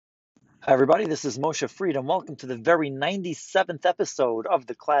Hi, everybody. This is Moshe Fried, and welcome to the very 97th episode of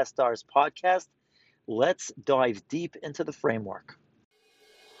the Class Stars podcast. Let's dive deep into the framework.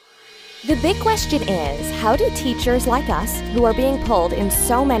 The big question is, how do teachers like us, who are being pulled in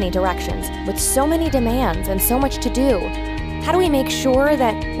so many directions, with so many demands and so much to do, how do we make sure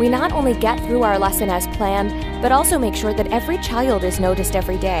that we not only get through our lesson as planned, but also make sure that every child is noticed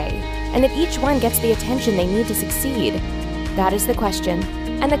every day, and that each one gets the attention they need to succeed? That is the question,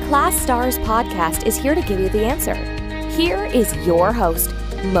 and the Class Stars podcast is here to give you the answer. Here is your host,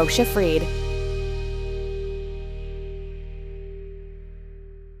 Moshe Fried.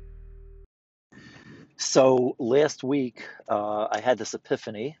 So, last week, I had this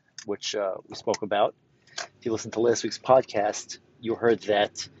epiphany, which we spoke about. If you listened to last week's podcast, you heard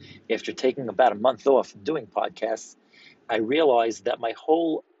that after taking about a month off from doing podcasts, I realized that my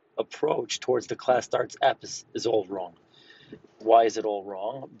whole approach towards the Class Stars app is all wrong. Why is it all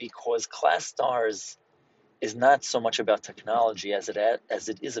wrong? Because Class Stars is not so much about technology as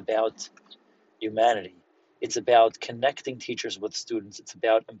it is about humanity. It's about connecting teachers with students. It's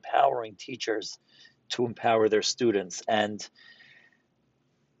about empowering teachers to empower their students. And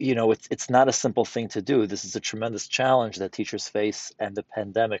it's not a simple thing to do. This is a tremendous challenge that teachers face, and the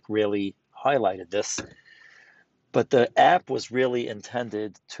pandemic really highlighted this. But the app was really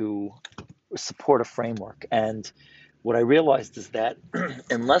intended to support a framework. And what I realized is that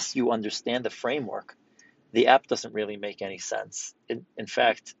unless you understand the framework, the app doesn't really make any sense. In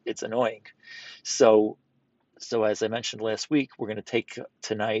fact, it's annoying. So, as I mentioned last week, we're going to take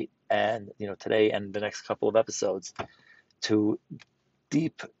tonight and today and the next couple of episodes to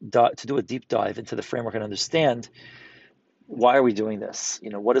do a deep dive into the framework and understand why are we doing this.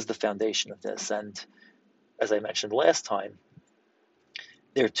 What is the foundation of this? And as I mentioned last time,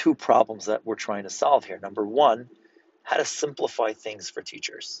 there are two problems that we're trying to solve here. Number one, how to simplify things for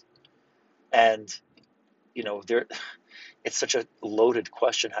teachers. And it's such a loaded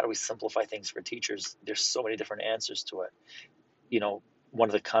question. How do we simplify things for teachers? There's so many different answers to it. One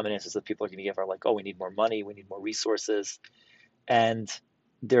of the common answers that people are going to give are like, oh, we need more money, we need more resources. And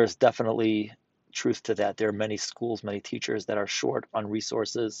there's definitely truth to that. There are many schools, many teachers that are short on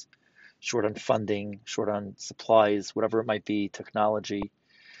resources, short on funding, short on supplies, whatever it might be, technology,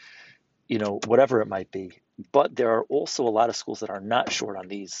 whatever it might be. But there are also a lot of schools that are not short on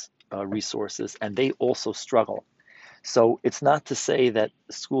these resources, and they also struggle. So it's not to say that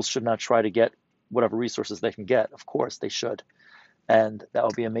schools should not try to get whatever resources they can get. Of course, they should. And that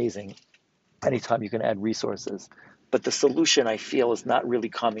would be amazing anytime you can add resources. But the solution, I feel, is not really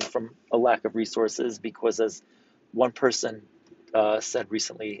coming from a lack of resources, because as one person said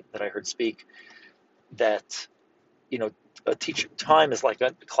recently that I heard speak, that, a teacher time is like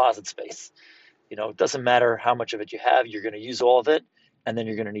a closet space. It doesn't matter how much of it you have, you're going to use all of it, and then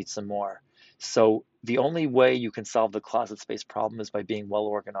you're going to need some more. So the only way you can solve the closet space problem is by being well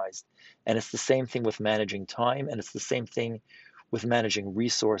organized. And it's the same thing with managing time, and it's the same thing with managing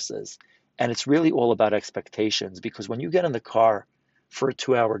resources. And it's really all about expectations, because when you get in the car for a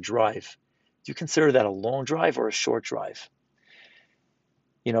 2-hour drive, do you consider that a long drive or a short drive?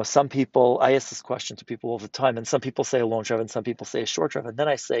 Some people, I ask this question to people all the time, and some people say a long drive and some people say a short drive. And then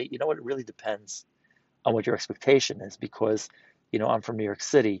I say, you know what, it really depends on what your expectation is, because, I'm from New York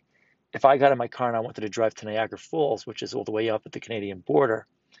City. If I got in my car and I wanted to drive to Niagara Falls, which is all the way up at the Canadian border,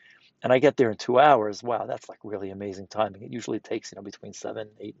 and I get there in 2 hours, wow, that's like really amazing timing. It usually takes, between 7,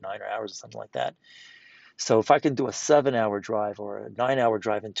 8, 9 hours or something like that. So if I can do a 7-hour drive or a 9-hour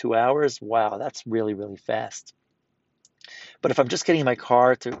drive in 2 hours, wow, that's really, really fast. But if I'm just getting in my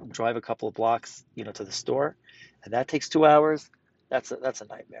car to drive a couple of blocks, to the store, and that takes 2 hours, that's a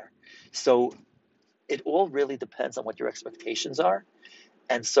nightmare. So it all really depends on what your expectations are.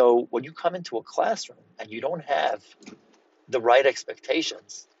 And so when you come into a classroom and you don't have the right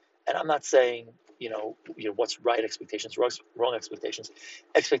expectations, and I'm not saying, what's right expectations, wrong expectations.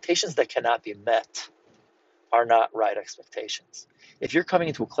 Expectations that cannot be met are not right expectations. If you're coming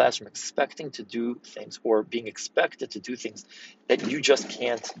into a classroom expecting to do things, or being expected to do things that you just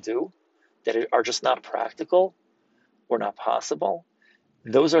can't do, that are just not practical or not possible,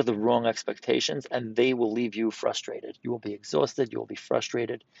 those are the wrong expectations, and they will leave you frustrated. You will be exhausted, you will be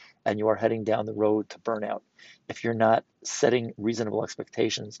frustrated, and you are heading down the road to burnout if you're not setting reasonable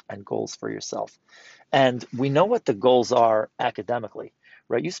expectations and goals for yourself. And we know what the goals are academically,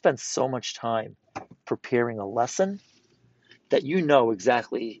 right? You spend so much time preparing a lesson that you know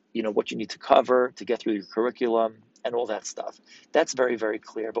exactly, what you need to cover to get through your curriculum and all that stuff. That's very, very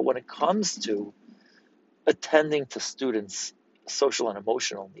clear. But when it comes to attending to students' social and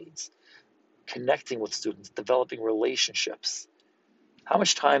emotional needs, connecting with students, developing relationships, How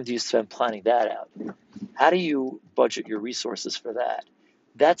much time do you spend planning that out? How do you budget your resources for that?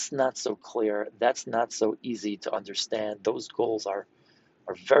 That's not so clear. That's not so easy to understand. Those goals are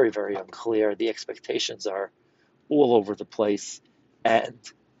very, very unclear. The expectations are all over the place. And,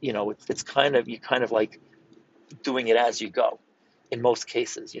 it's kind of, you kind of like doing it as you go in most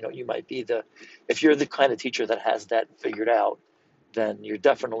cases. You might be if you're the kind of teacher that has that figured out, then you're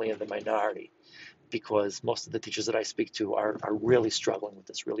definitely in the minority, because most of the teachers that I speak to are really struggling with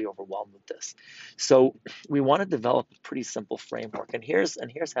this, really overwhelmed with this. So we want to develop a pretty simple framework. And here's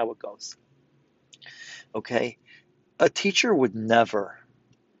how it goes. Okay. A teacher would never,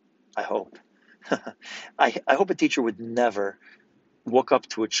 I hope, I hope a teacher would never walk up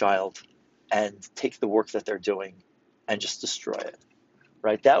to a child and take the work that they're doing and just destroy it,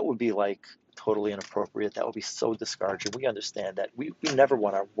 right? That would be like totally inappropriate. That would be so discouraging. We understand that. We never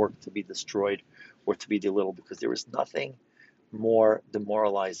want our work to be destroyed or to be belittled, because there is nothing more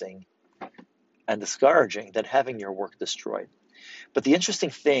demoralizing and discouraging than having your work destroyed. But the interesting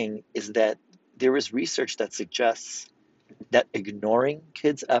thing is that there is research that suggests that ignoring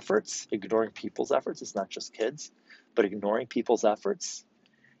kids' efforts, ignoring people's efforts, it's not just kids, but ignoring people's efforts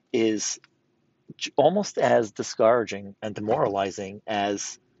is almost as discouraging and demoralizing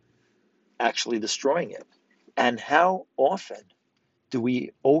as actually destroying it. And how often do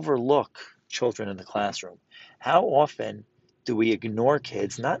we overlook children in the classroom? How often do we ignore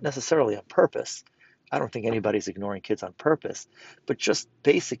kids, not necessarily on purpose? I don't think anybody's ignoring kids on purpose, but just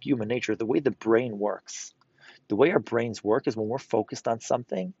basic human nature, the way the brain works. The way our brains work is when we're focused on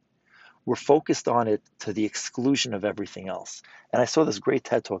something, we're focused on it to the exclusion of everything else. And I saw this great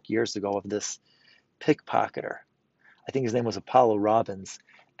TED Talk years ago of this pickpocketer. I think his name was Apollo Robbins.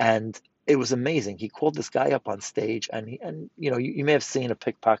 And it was amazing. He called this guy up on stage, and you may have seen a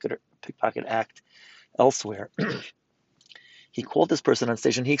pickpocket act elsewhere. He called this person on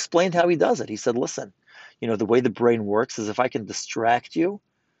stage and he explained how he does it. He said, listen, the way the brain works is if I can distract you,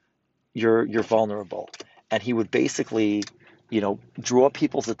 you're vulnerable. And he would basically, draw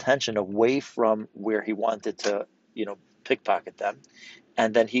people's attention away from where he wanted to, pickpocket them.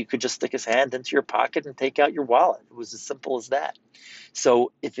 And then he could just stick his hand into your pocket and take out your wallet. It was as simple as that.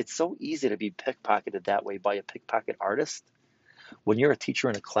 So if it's so easy to be pickpocketed that way by a pickpocket artist, when you're a teacher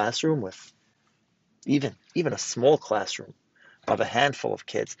in a classroom with even a small classroom of a handful of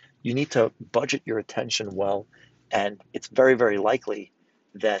kids, you need to budget your attention well. And it's very, very likely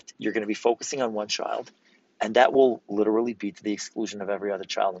that you're going to be focusing on one child, and that will literally be to the exclusion of every other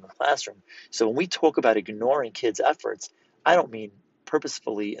child in the classroom. So when we talk about ignoring kids' efforts, I don't mean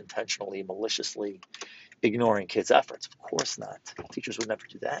purposefully, intentionally, maliciously ignoring kids' efforts. Of course not. Teachers would never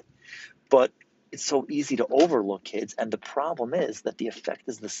do that. But it's so easy to overlook kids. And the problem is that the effect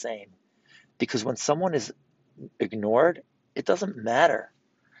is the same. Because when someone is ignored, it doesn't matter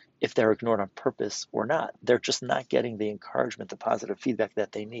if they're ignored on purpose or not. They're just not getting the encouragement, the positive feedback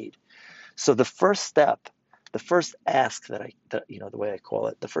that they need. So the first step, the first ask the way I call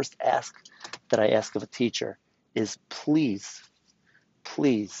it, the first ask that I ask of a teacher is please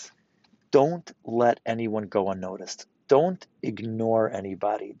don't let anyone go unnoticed. Don't ignore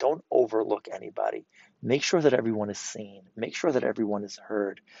anybody. Don't overlook anybody. Make sure that everyone is seen. Make sure that everyone is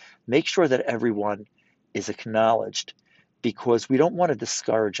heard. Make sure that everyone is acknowledged, because we don't want to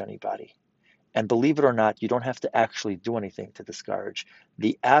discourage anybody. And believe it or not, you don't have to actually do anything to discourage.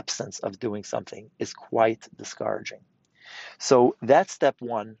 The absence of doing something is quite discouraging. So that's step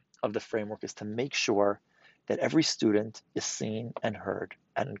one of the framework, is to make sure that every student is seen and heard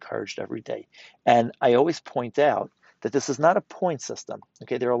and encouraged every day. And I always point out that this is not a point system.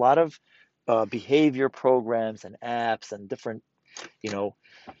 Okay, there are a lot of behavior programs and apps and different,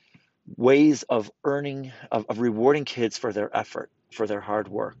 ways of rewarding kids for their effort, for their hard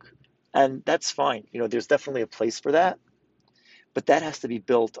work. And that's fine. There's definitely a place for that, but that has to be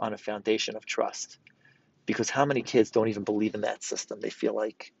built on a foundation of trust, because how many kids don't even believe in that system? They feel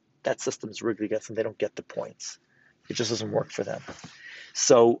like that system is rigged against them. They don't get the points. It just doesn't work for them.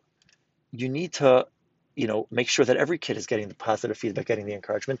 So you need to, make sure that every kid is getting the positive feedback, getting the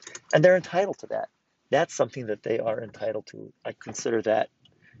encouragement, and they're entitled to that. That's something that they are entitled to. I consider that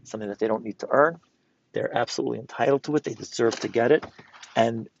something that they don't need to earn. They're absolutely entitled to it. They deserve to get it.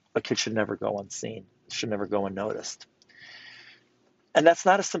 And a kid should never go unseen, should never go unnoticed. And that's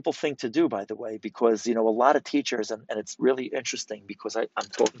not a simple thing to do, by the way, because, a lot of teachers, and it's really interesting because I'm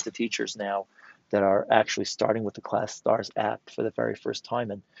talking to teachers now that are actually starting with the Class Stars app for the very first time.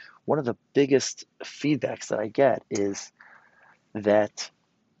 And one of the biggest feedbacks that I get is that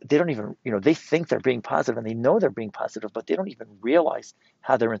they don't even, they think they're being positive and they know they're being positive, but they don't even realize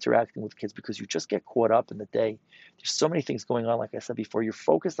how they're interacting with kids because you just get caught up in the day. There's so many things going on. Like I said before, you're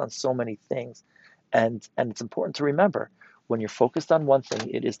focused on so many things. And it's important to remember when you're focused on one thing,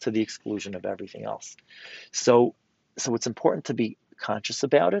 it is to the exclusion of everything else. So, so it's important to be conscious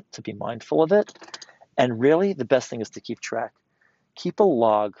about it, to be mindful of it. And really the best thing is to keep track. Keep a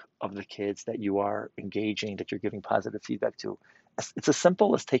log of the kids that you are engaging, that you're giving positive feedback to. It's as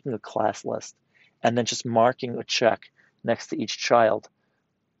simple as taking a class list and then just marking a check next to each child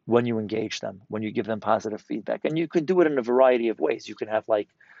when you engage them, when you give them positive feedback. And you could do it in a variety of ways. You can have like,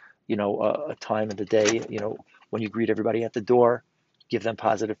 a time of the day, when you greet everybody at the door, give them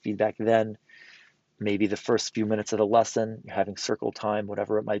positive feedback then. Maybe the first few minutes of the lesson, you're having circle time,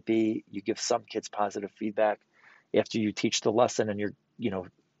 whatever it might be, you give some kids positive feedback. After you teach the lesson and you're,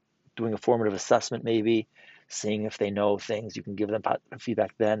 doing a formative assessment, maybe seeing if they know things, you can give them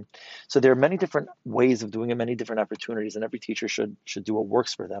feedback then. So there are many different ways of doing it, many different opportunities, and every teacher should do what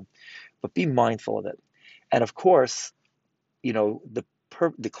works for them. But be mindful of it. And of course,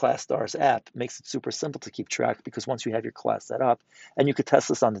 the Class Stars app makes it super simple to keep track, because once you have your class set up, and you could test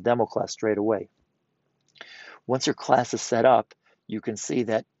this on the demo class straight away. Once your class is set up, you can see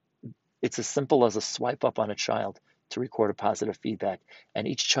that it's as simple as a swipe up on a child to record a positive feedback. And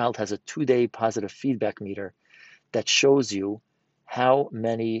each child has a 2-day positive feedback meter that shows you how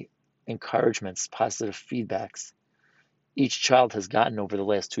many encouragements, positive feedbacks each child has gotten over the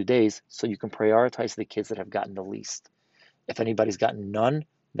last 2 days, so you can prioritize the kids that have gotten the least. If anybody's gotten none,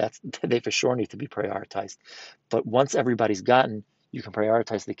 they for sure need to be prioritized. But once everybody's gotten, you can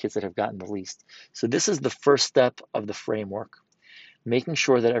prioritize the kids that have gotten the least. So this is the first step of the framework, making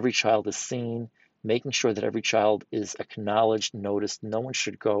sure that every child is seen, making sure that every child is acknowledged, noticed. No one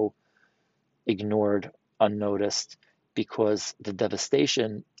should go ignored, unnoticed, because the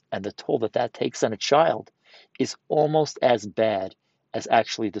devastation and the toll that that takes on a child is almost as bad as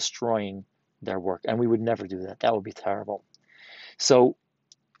actually destroying their work. And we would never do that. That would be terrible. So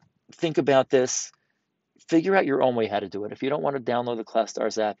think about this. Figure out your own way how to do it. If you don't want to download the Class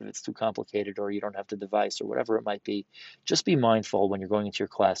Stars app, if it's too complicated or you don't have the device or whatever it might be, just be mindful when you're going into your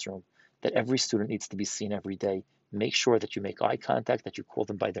classroom that every student needs to be seen every day. Make sure that you make eye contact, that you call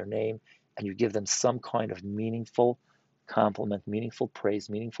them by their name, and you give them some kind of meaningful compliment, meaningful praise,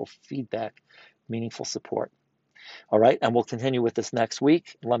 meaningful feedback, meaningful support. All right, and we'll continue with this next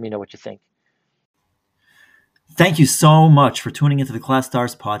week. Let me know what you think. Thank you so much for tuning into the Class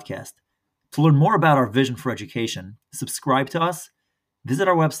Stars podcast. To learn more about our vision for education, subscribe to us, visit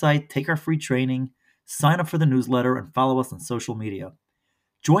our website, take our free training, sign up for the newsletter, and follow us on social media.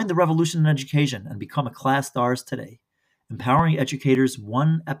 Join the revolution in education and become a Class Stars today, empowering educators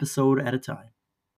one episode at a time.